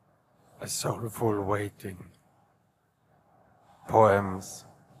A soulful waiting. Poems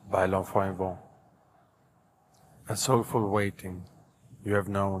by l'enfant Yvon. A soulful waiting you have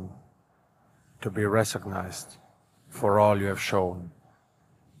known, to be recognized for all you have shown,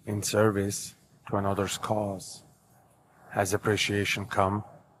 in service to another's cause. Has appreciation come,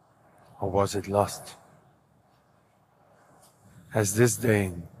 or was it lost? Has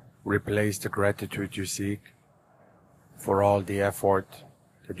disdain replaced the gratitude you seek for all the effort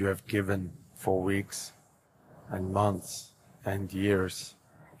that you have given for weeks and months and years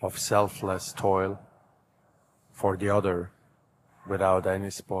of selfless toil for the other without any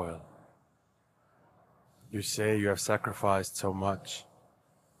spoil? You say you have sacrificed so much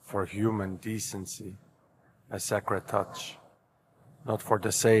for human decency, a sacred touch, not for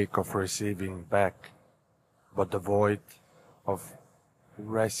the sake of receiving back, but the void of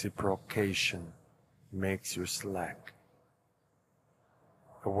reciprocation makes you slack.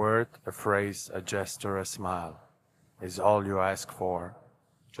 A word, a phrase, a gesture, a smile is all you ask for,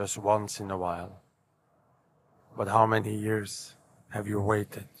 just once in a while. But how many years have you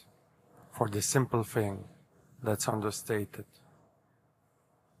waited for the simple thing that's understated?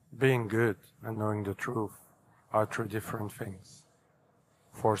 Being good and knowing the truth are two different things.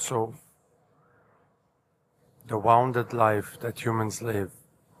 For so, the wounded life that humans live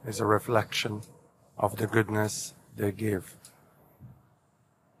is a reflection of the goodness they give.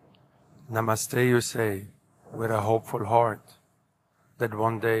 Namaste, you say, with a hopeful heart, that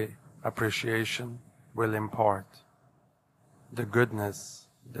one day appreciation will impart the goodness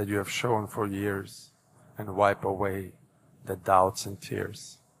that you have shown for years and wipe away the doubts and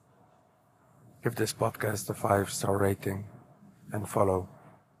tears. Give this podcast a 5-star rating and follow.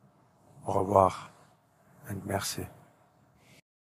 Au revoir and merci.